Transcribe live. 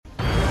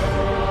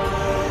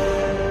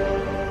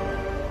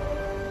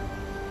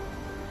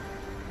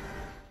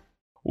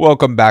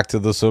Welcome back to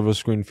the Silver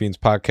Screen Fiends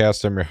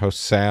podcast. I'm your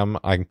host, Sam.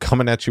 I'm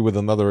coming at you with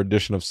another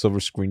edition of Silver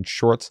Screen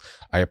Shorts.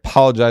 I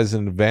apologize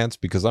in advance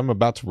because I'm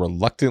about to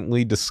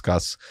reluctantly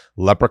discuss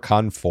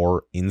Leprechaun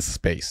 4 in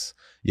space.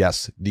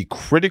 Yes, the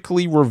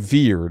critically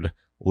revered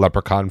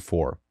Leprechaun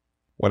 4.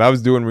 When I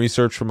was doing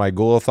research for my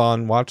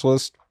Ghouliathon watch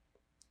list,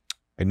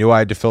 I knew I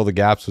had to fill the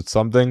gaps with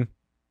something.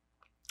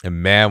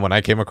 And man, when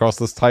I came across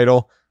this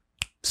title,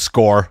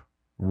 score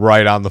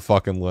right on the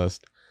fucking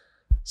list.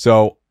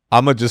 So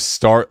I'm going to just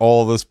start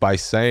all of this by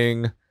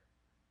saying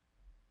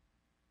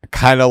I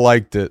kind of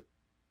liked it.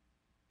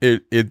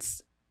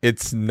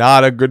 It's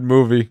not a good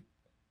movie,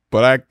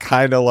 but I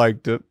kind of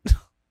liked it.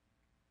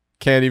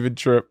 Can't even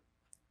trip.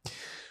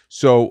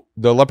 So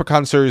the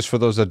Leprechaun series, for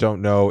those that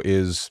don't know,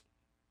 is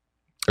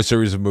a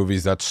series of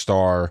movies that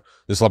star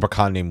this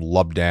leprechaun named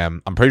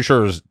Lubdam. I'm pretty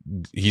sure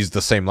he's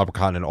the same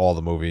leprechaun in all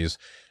the movies.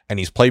 And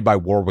he's played by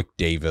Warwick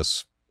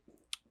Davis,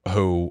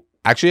 who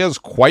actually has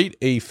quite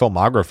a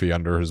filmography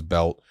under his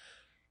belt.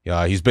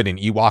 He's been in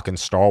Ewok in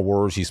Star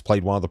Wars. He's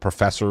played one of the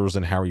professors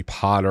in Harry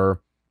Potter.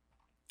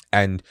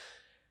 And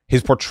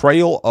his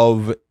portrayal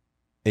of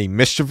a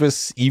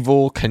mischievous,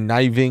 evil,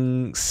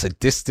 conniving,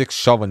 sadistic,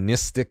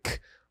 chauvinistic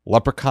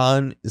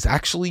leprechaun is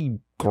actually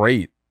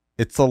great.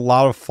 It's a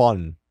lot of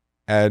fun.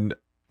 And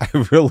I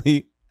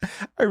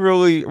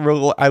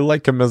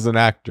like him as an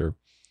actor.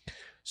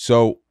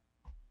 So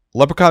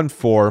Leprechaun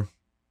 4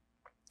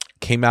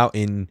 came out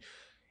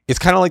it's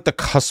kind of like the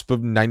cusp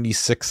of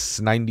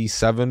 96,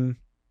 97.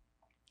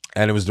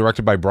 And it was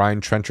directed by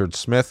Brian Trenchard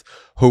Smith,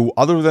 who,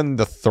 other than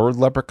the third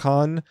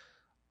Leprechaun,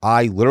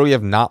 I literally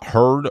have not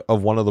heard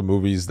of one of the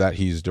movies that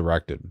he's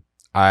directed.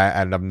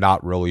 And I'm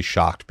not really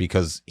shocked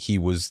because he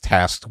was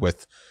tasked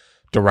with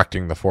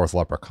directing the fourth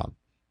Leprechaun.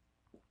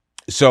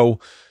 So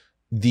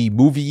the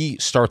movie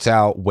starts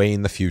out way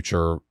in the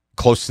future,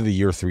 close to the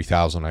year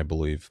 3000, I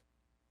believe.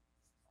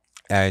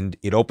 And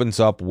it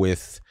opens up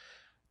with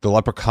the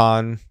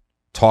Leprechaun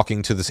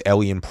talking to this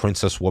alien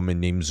princess woman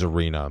named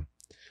Zarina.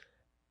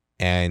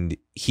 And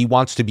he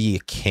wants to be a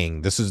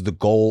king. This is the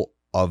goal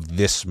of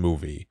this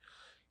movie.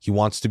 He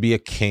wants to be a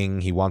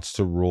king. He wants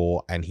to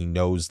rule. And he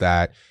knows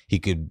that he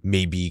could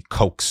maybe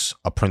coax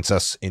a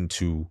princess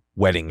into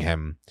wedding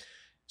him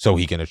so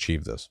he can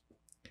achieve this.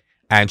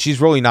 And she's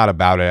really not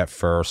about it at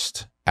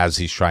first as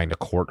he's trying to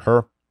court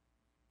her.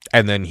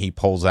 And then he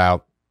pulls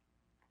out.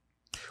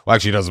 Well,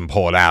 actually, he doesn't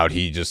pull it out.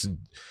 He just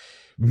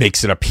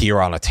makes it appear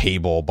on a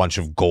table, a bunch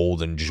of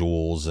gold and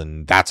jewels.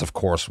 And that's, of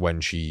course,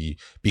 when she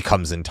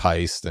becomes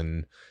enticed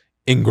and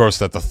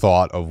engrossed at the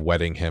thought of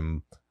wedding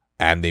him.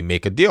 And they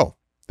make a deal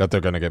that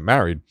they're going to get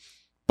married.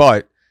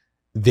 But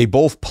they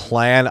both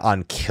plan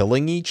on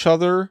killing each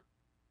other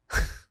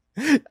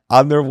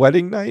on their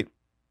wedding night,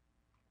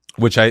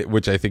 which I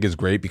think is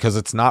great because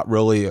it's not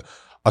really a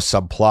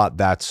subplot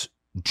that's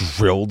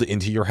drilled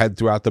into your head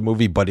throughout the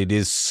movie, but it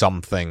is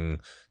something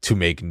to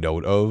make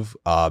note of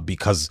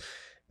because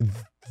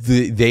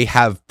they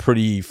have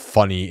pretty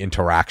funny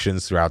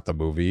interactions throughout the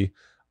movie.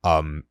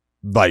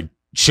 Like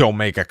she'll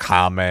make a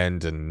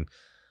comment and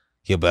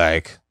he'll be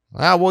like,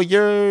 well,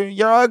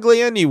 you're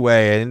ugly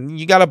anyway, and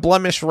you got a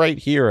blemish right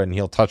here, and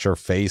he'll touch her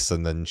face,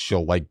 and then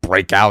she'll like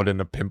break out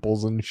into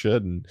pimples and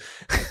shit, and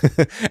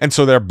and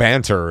so their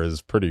banter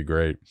is pretty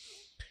great.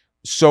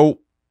 So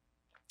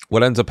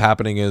what ends up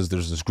happening is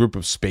there's this group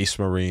of space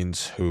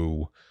marines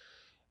who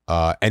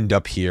end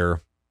up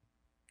here,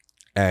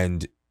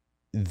 and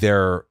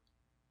they're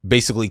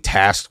basically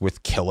tasked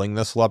with killing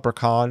this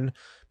leprechaun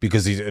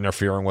because he's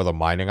interfering with a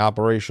mining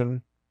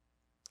operation.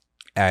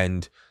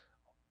 And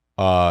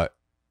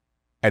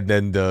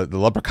then the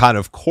leprechaun,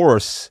 of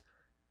course,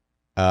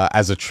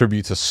 as a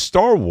tribute to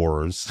Star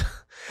Wars,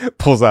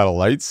 pulls out a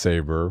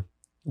lightsaber,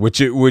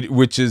 which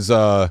is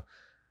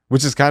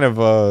kind of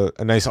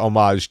a nice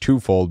homage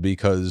twofold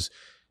because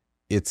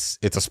it's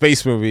a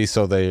space movie,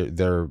 so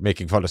they're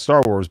making fun of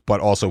Star Wars, but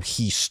also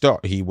he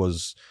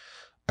was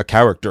a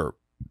character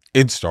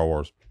in Star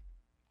Wars.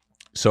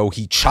 So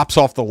he chops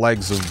off the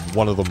legs of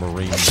one of the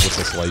Marines with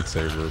this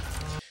lightsaber.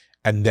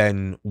 And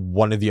then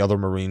one of the other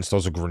Marines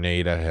throws a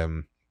grenade at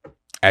him.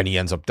 And he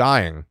ends up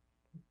dying.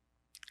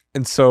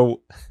 And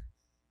so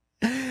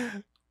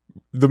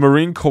the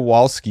Marine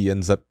Kowalski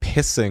ends up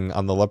pissing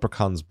on the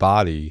leprechaun's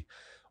body.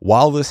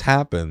 While this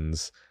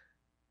happens,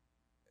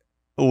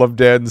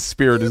 Lubdan's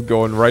spirit is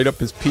going right up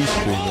his pee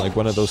stream like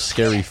one of those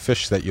scary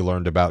fish that you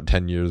learned about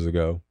 10 years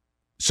ago.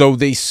 So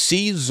they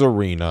see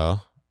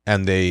Zarina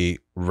and they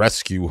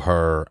rescue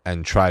her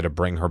and try to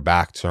bring her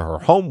back to her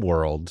home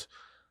world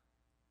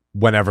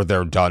whenever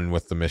they're done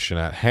with the mission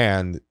at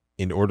hand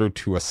in order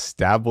to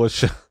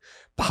establish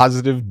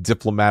positive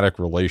diplomatic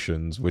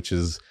relations, which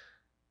is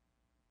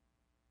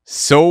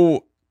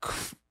so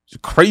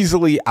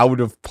crazily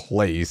out of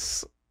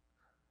place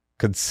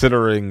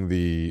considering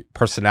the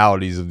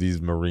personalities of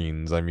these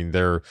Marines. I mean,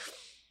 they're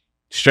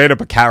straight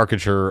up a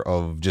caricature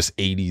of just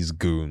 80s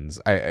goons.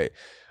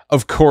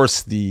 Of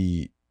course,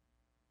 the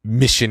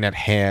mission at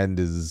hand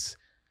is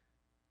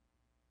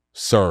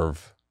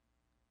serve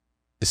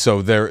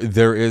So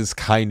there is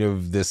kind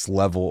of this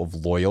level of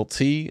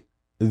loyalty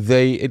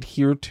they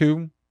adhere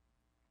to.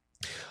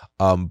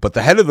 But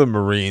the head of the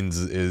Marines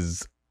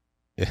is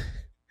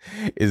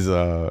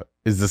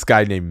this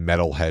guy named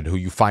Metalhead, who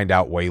you find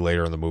out way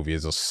later in the movie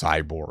is a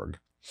cyborg.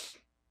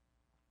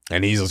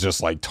 And he's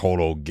just like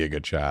total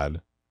Giga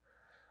Chad.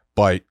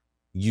 But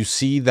you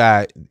see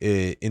that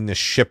in the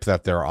ship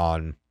that they're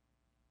on,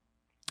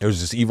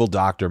 there's this evil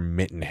doctor,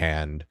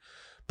 Mittenhand,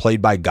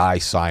 played by Guy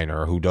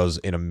Seiner, who does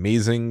an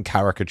amazing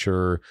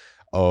caricature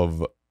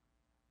of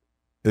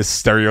this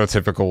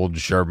stereotypical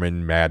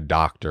German mad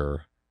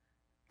doctor.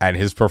 And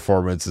his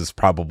performance is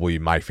probably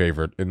my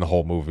favorite in the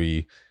whole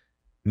movie,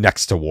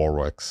 next to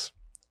Warwick's.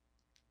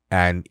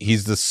 And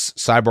he's this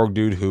cyborg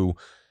dude who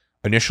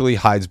initially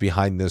hides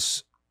behind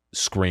this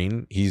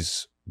screen.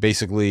 He's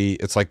basically,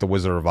 it's like the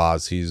Wizard of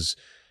Oz. He's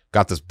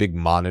got this big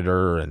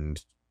monitor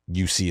and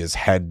you see his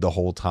head the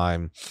whole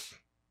time.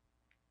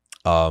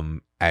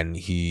 And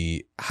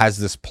he has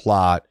this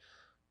plot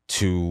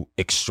to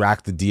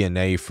extract the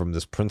DNA from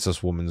this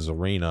princess woman,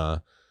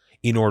 Zarina,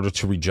 in order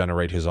to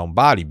regenerate his own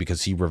body,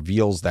 because he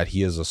reveals that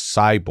he is a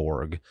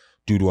cyborg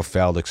due to a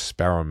failed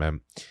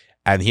experiment.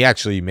 And he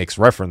actually makes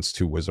reference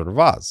to Wizard of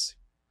Oz,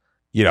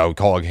 you know,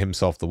 calling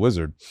himself the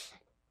wizard.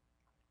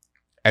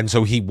 And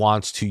so he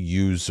wants to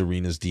use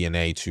Zarina's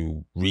DNA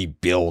to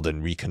rebuild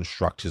and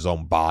reconstruct his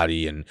own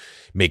body and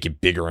make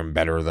it bigger and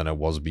better than it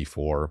was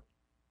before.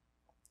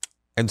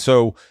 And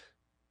so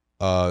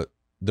the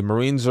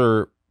Marines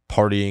are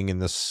partying in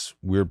this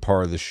weird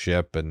part of the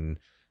ship, and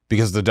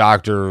because the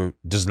doctor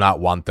does not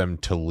want them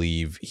to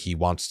leave, he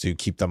wants to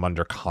keep them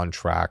under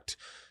contract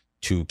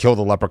to kill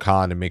the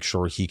leprechaun and make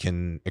sure he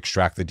can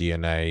extract the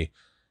DNA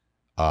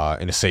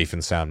in a safe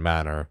and sound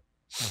manner.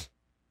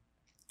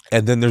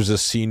 And then there's a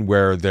scene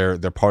where they're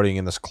partying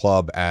in this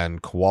club,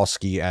 and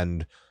Kowalski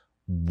and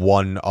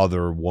one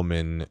other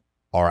woman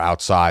are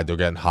outside. They're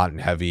getting hot and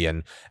heavy,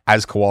 and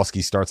as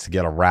Kowalski starts to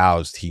get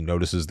aroused, he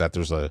notices that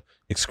there's a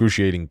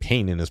excruciating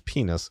pain in his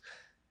penis,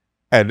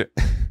 and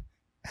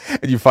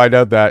and you find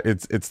out that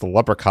it's the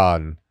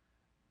leprechaun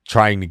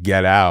trying to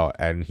get out,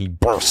 and he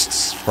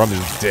bursts from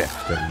his dick,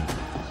 and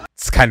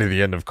it's kind of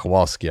the end of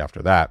Kowalski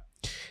after that.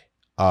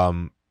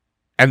 And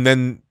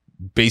then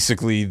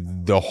basically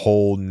the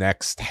whole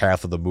next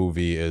half of the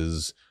movie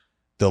is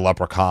the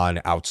leprechaun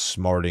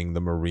outsmarting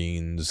the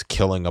Marines,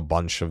 killing a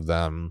bunch of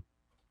them.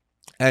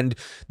 And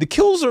the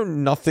kills are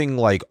nothing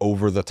like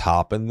over the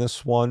top in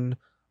this one.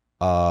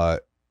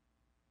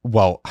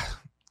 Well,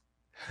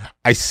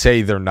 I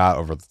say they're not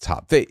over the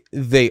top.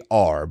 They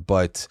are,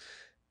 but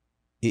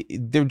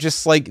they're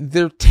just like,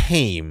 they're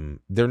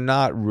tame. They're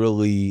not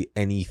really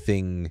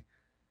anything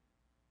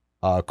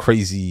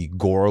crazy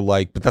gore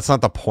like, but that's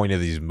not the point of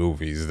these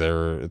movies.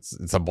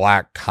 It's a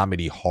black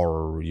comedy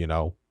horror, you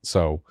know.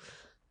 So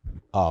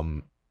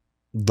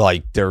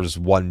like there's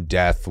one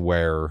death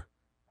where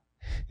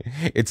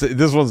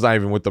this one's not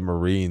even with the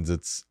Marines.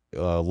 It's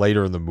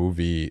later in the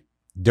movie.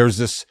 There's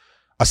this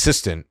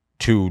assistant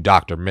to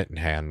Dr.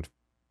 Mittenhand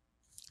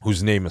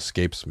whose name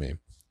escapes me.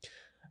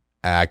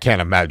 I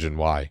can't imagine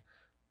why.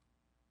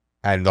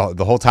 And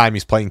the whole time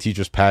he's playing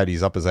teacher's pet,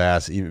 he's up his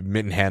ass.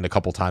 Mittenhand a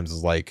couple times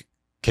is like,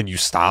 can you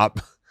stop?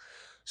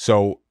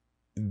 So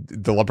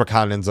the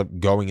leprechaun ends up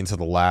going into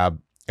the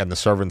lab, and the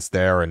servant's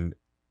there, and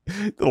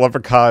the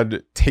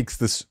leprechaun takes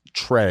this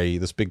tray,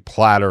 this big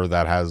platter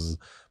that has a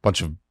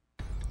bunch of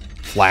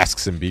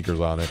flasks and beakers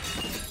on it.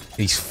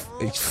 He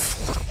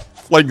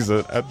flings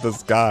it at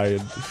this guy,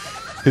 and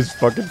his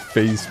fucking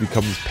face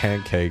becomes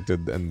pancaked,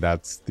 and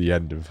that's the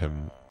end of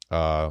him.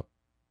 And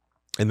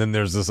then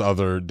there's this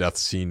other death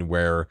scene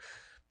where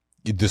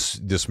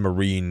this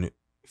Marine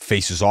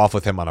faces off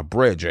with him on a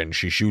bridge, and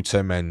she shoots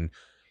him, and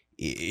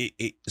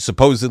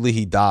supposedly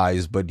he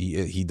dies, but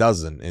he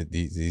doesn't.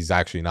 He's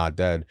actually not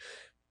dead.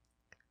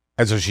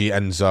 And so she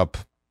ends up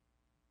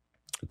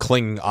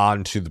clinging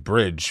on to the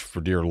bridge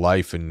for dear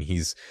life, and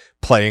he's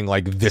playing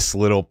like this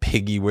little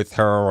piggy with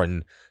her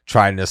and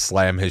trying to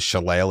slam his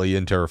shillelagh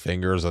into her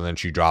fingers, and then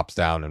she drops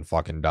down and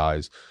fucking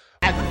dies.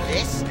 And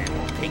this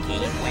little piggy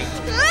went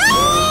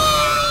all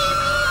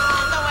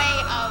the way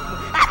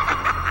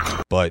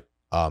home. But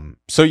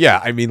so yeah,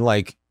 I mean,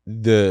 like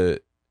the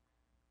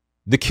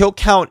kill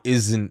count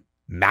isn't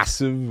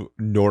massive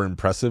nor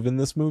impressive in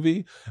this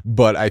movie,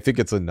 but I think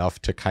it's enough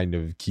to kind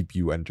of keep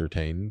you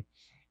entertained.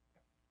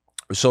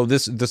 So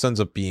this ends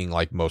up being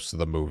like most of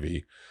the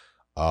movie.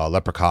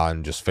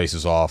 Leprechaun just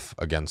faces off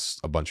against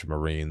a bunch of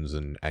Marines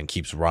and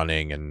keeps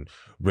running and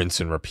rinse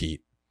and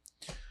repeat.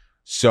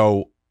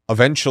 So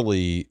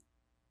eventually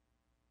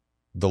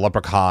the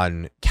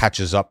Leprechaun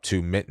catches up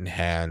to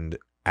Mittenhand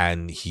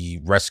and he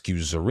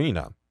rescues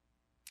Zarina.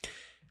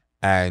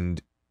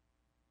 And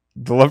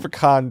the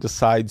Leprechaun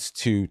decides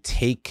to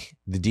take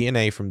the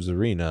DNA from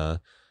Zarina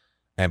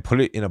and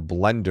put it in a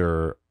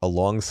blender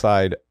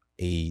alongside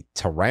a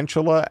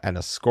tarantula and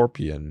a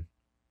scorpion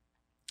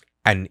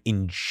and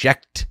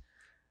inject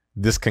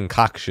this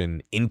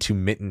concoction into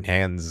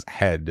Mittenhand's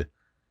head,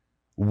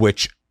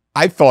 which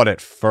I thought at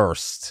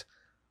first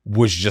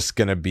was just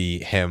going to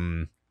be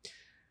him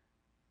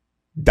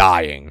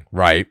dying,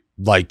 right?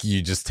 Like,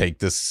 you just take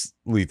this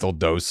lethal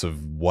dose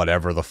of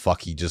whatever the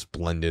fuck he just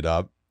blended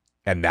up,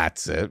 and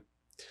that's it.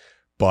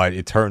 But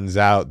it turns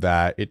out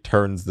that it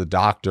turns the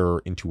doctor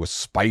into a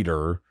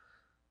spider,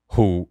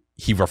 who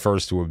he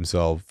refers to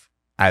himself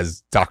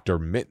as Dr.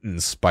 Mitten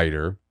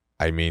Spider.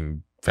 I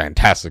mean,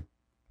 fantastic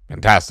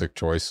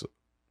choice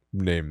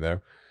name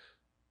there.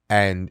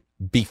 And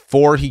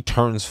before he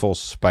turns full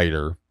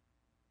spider,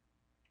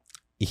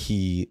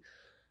 he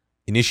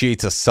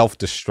initiates a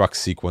self-destruct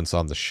sequence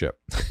on the ship.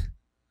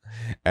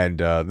 And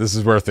this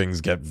is where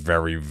things get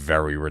very,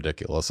 very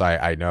ridiculous.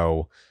 I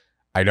know,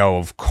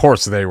 of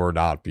course they were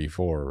not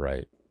before,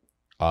 right?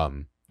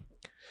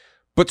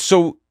 But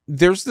so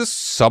there's this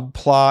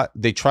subplot.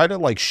 They try to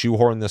like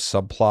shoehorn this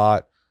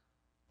subplot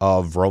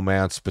of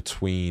romance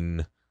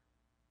between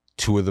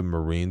two of the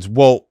Marines.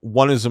 Well,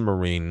 one is a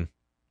Marine,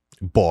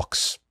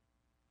 Books,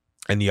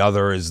 and the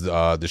other is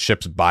the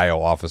ship's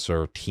bio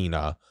officer,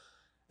 Tina.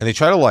 And they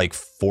try to like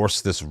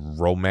force this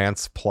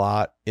romance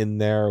plot in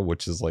there,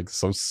 which is like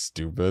so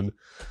stupid.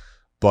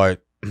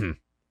 But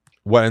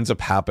what ends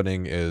up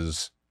happening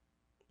is,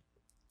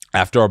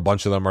 after a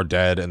bunch of them are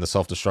dead and the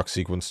self-destruct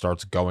sequence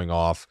starts going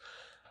off,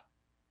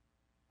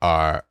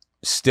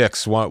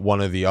 Styx,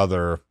 one of the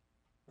other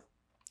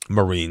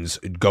Marines,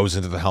 goes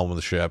into the helm of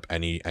the ship,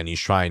 and he's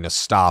trying to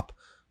stop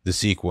the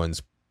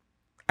sequence,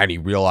 and he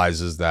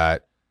realizes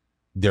that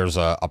there's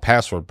a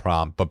password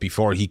prompt, but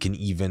before he can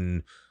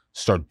even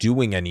start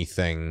doing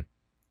anything,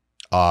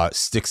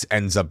 Styx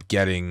ends up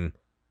getting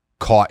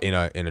caught in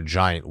a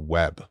giant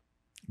web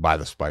by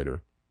the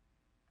spider.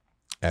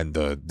 And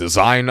the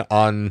design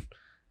on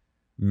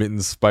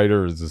Mitten's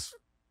spider is just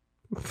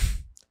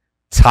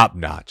top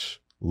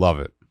notch. Love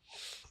it.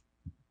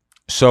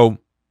 So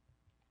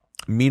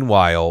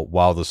meanwhile,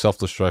 while the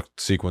self-destruct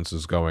sequence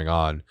is going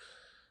on,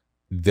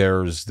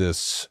 there's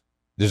this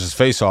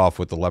face off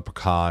with the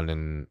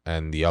Leprechaun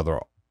and the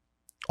other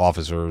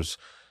officers.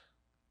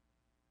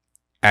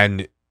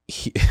 And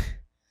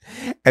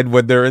and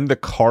when they're in the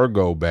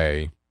cargo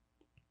bay,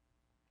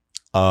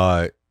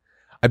 I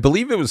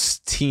believe it was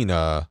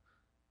Tina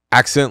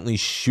accidentally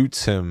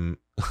shoots him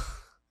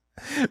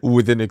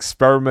with an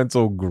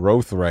experimental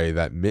growth ray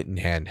that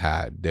Mittenhand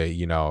had.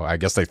 I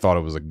guess they thought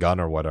it was a gun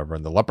or whatever,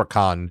 and the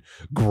Leprechaun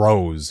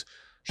grows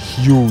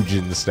huge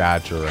in the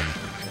stature, and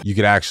you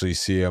could actually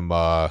see him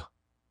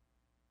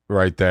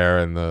right there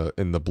in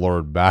the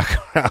blurred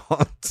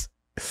background.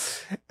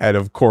 And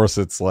of course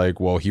it's like,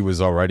 well, he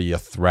was already a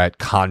threat,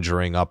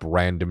 conjuring up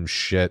random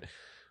shit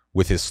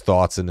with his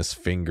thoughts and his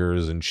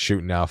fingers and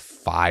shooting out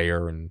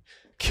fire and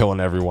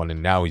killing everyone,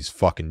 and now he's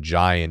fucking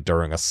giant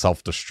during a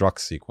self-destruct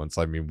sequence.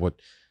 I mean,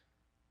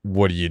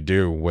 what do you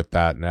do with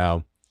that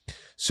now?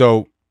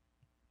 So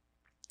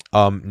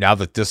now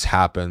that this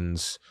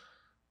happens,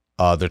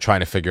 they're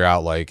trying to figure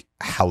out like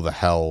how the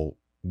hell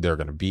they're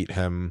gonna beat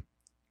him,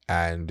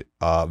 and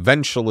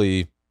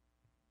eventually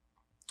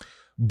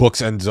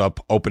Books ends up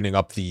opening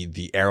up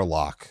the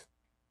airlock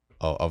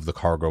of the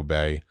cargo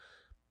bay,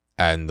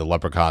 and the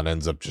Leprechaun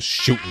ends up just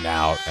shooting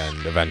out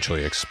and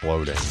eventually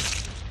exploding.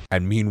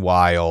 And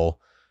meanwhile,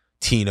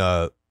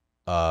 Tina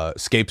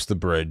escapes the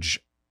bridge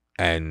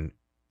and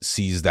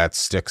sees that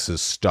Styx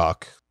is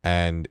stuck,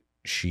 and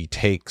she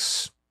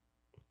takes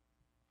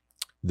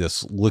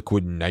this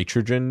liquid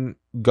nitrogen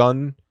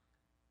gun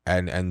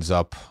and ends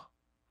up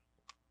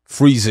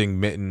freezing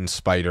Mitten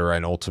Spider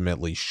and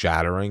ultimately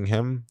shattering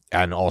him,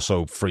 and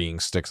also freeing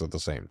Styx at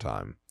the same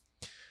time.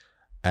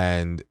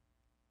 And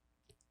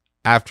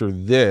after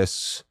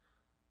this,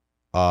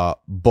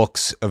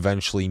 Books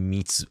eventually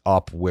meets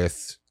up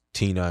with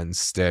Tina and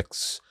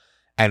Styx,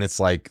 and it's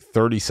like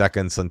 30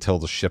 seconds until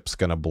the ship's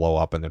gonna blow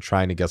up, and they're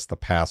trying to guess the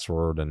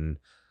password, and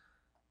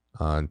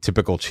in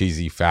typical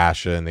cheesy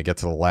fashion, they get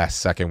to the last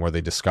second where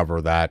they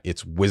discover that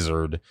it's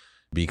Wizard,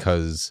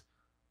 because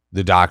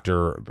the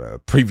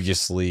doctor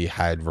previously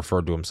had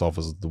referred to himself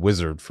as the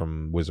Wizard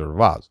from Wizard of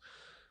Oz.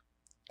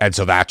 And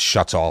so that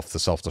shuts off the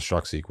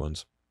self-destruct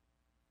sequence.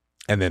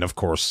 And then, of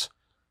course,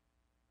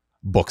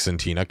 Books and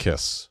Tina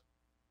kiss.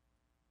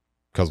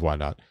 Because why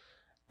not?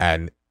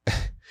 And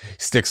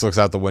Styx looks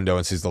out the window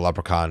and sees the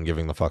Leprechaun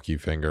giving the fuck you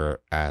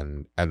finger.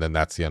 And then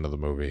that's the end of the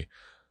movie.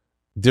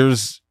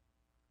 There's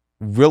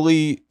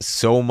really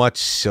so much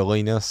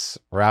silliness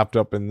wrapped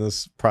up in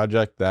this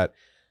project that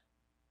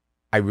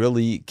I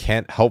really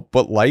can't help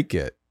but like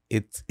it.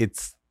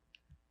 It's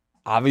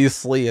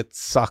obviously it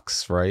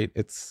sucks, right?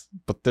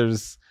 But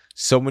there's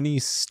so many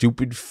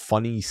stupid,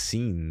 funny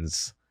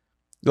scenes.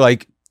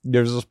 Like,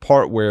 there's this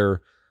part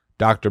where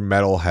Dr.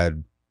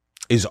 Metalhead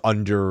is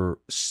under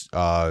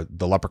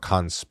the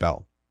Leprechaun's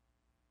spell,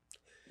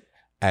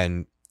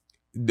 and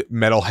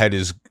Metalhead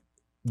is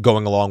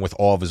going along with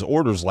all of his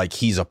orders like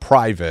he's a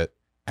private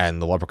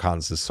and the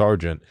Leprechaun's his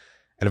sergeant.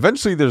 And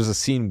eventually there's a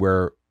scene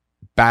where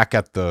back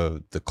at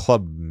the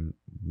club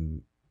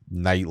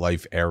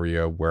nightlife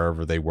area,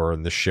 wherever they were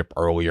in the ship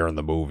earlier in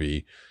the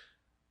movie,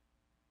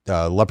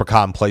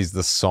 Leprechaun plays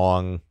this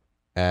song,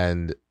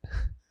 and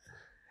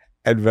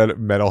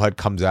Metalhead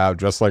comes out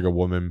dressed like a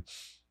woman,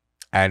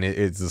 And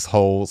it's this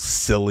whole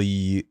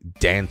silly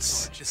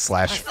dance /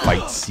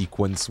 fight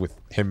sequence with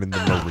him and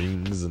the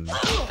Marines, and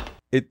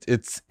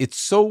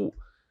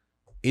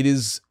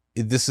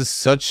this is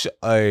such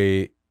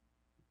a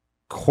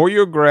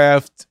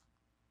choreographed,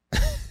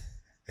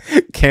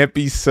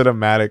 campy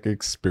cinematic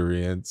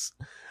experience.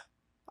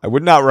 I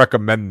would not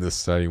recommend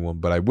this to anyone,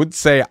 but I would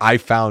say I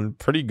found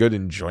pretty good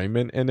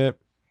enjoyment in it,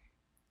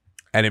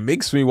 and it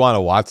makes me want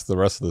to watch the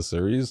rest of the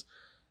series.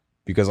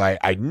 Because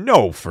I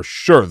know for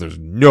sure there's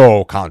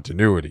no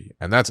continuity.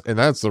 And that's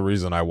the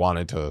reason I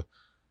wanted to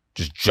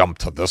just jump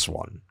to this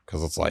one.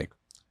 Because it's like,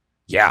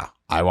 yeah,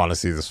 I want to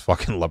see this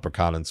fucking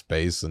leprechaun in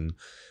space. And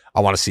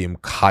I want to see him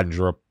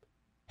conjure up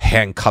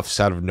handcuffs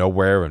out of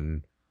nowhere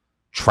and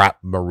trap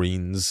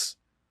Marines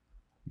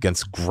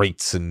against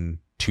grates and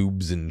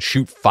tubes and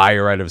shoot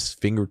fire out of his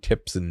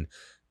fingertips and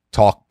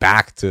talk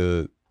back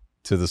to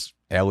this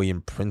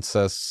alien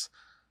princess.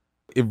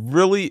 It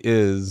really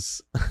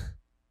is...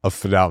 a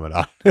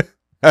phenomenon.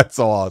 That's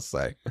all I'll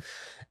say.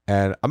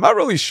 And I'm not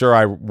really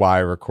sure why I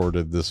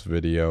recorded this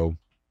video.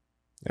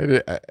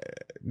 There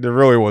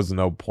really was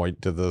no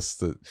point to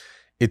this.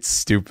 It's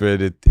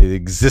stupid. It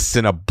exists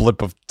in a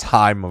blip of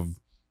time of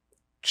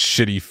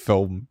shitty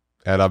film,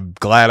 and I'm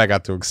glad I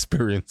got to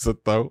experience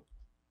it though.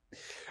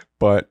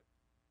 But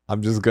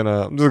I'm just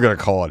gonna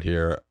call it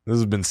here. This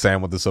has been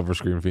Sam with the Silver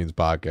Screen Fiends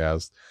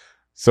podcast.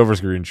 Silver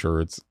Screen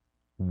Shirts.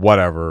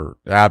 Whatever.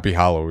 Happy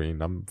Halloween.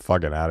 I'm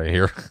fucking out of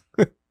here.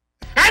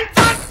 And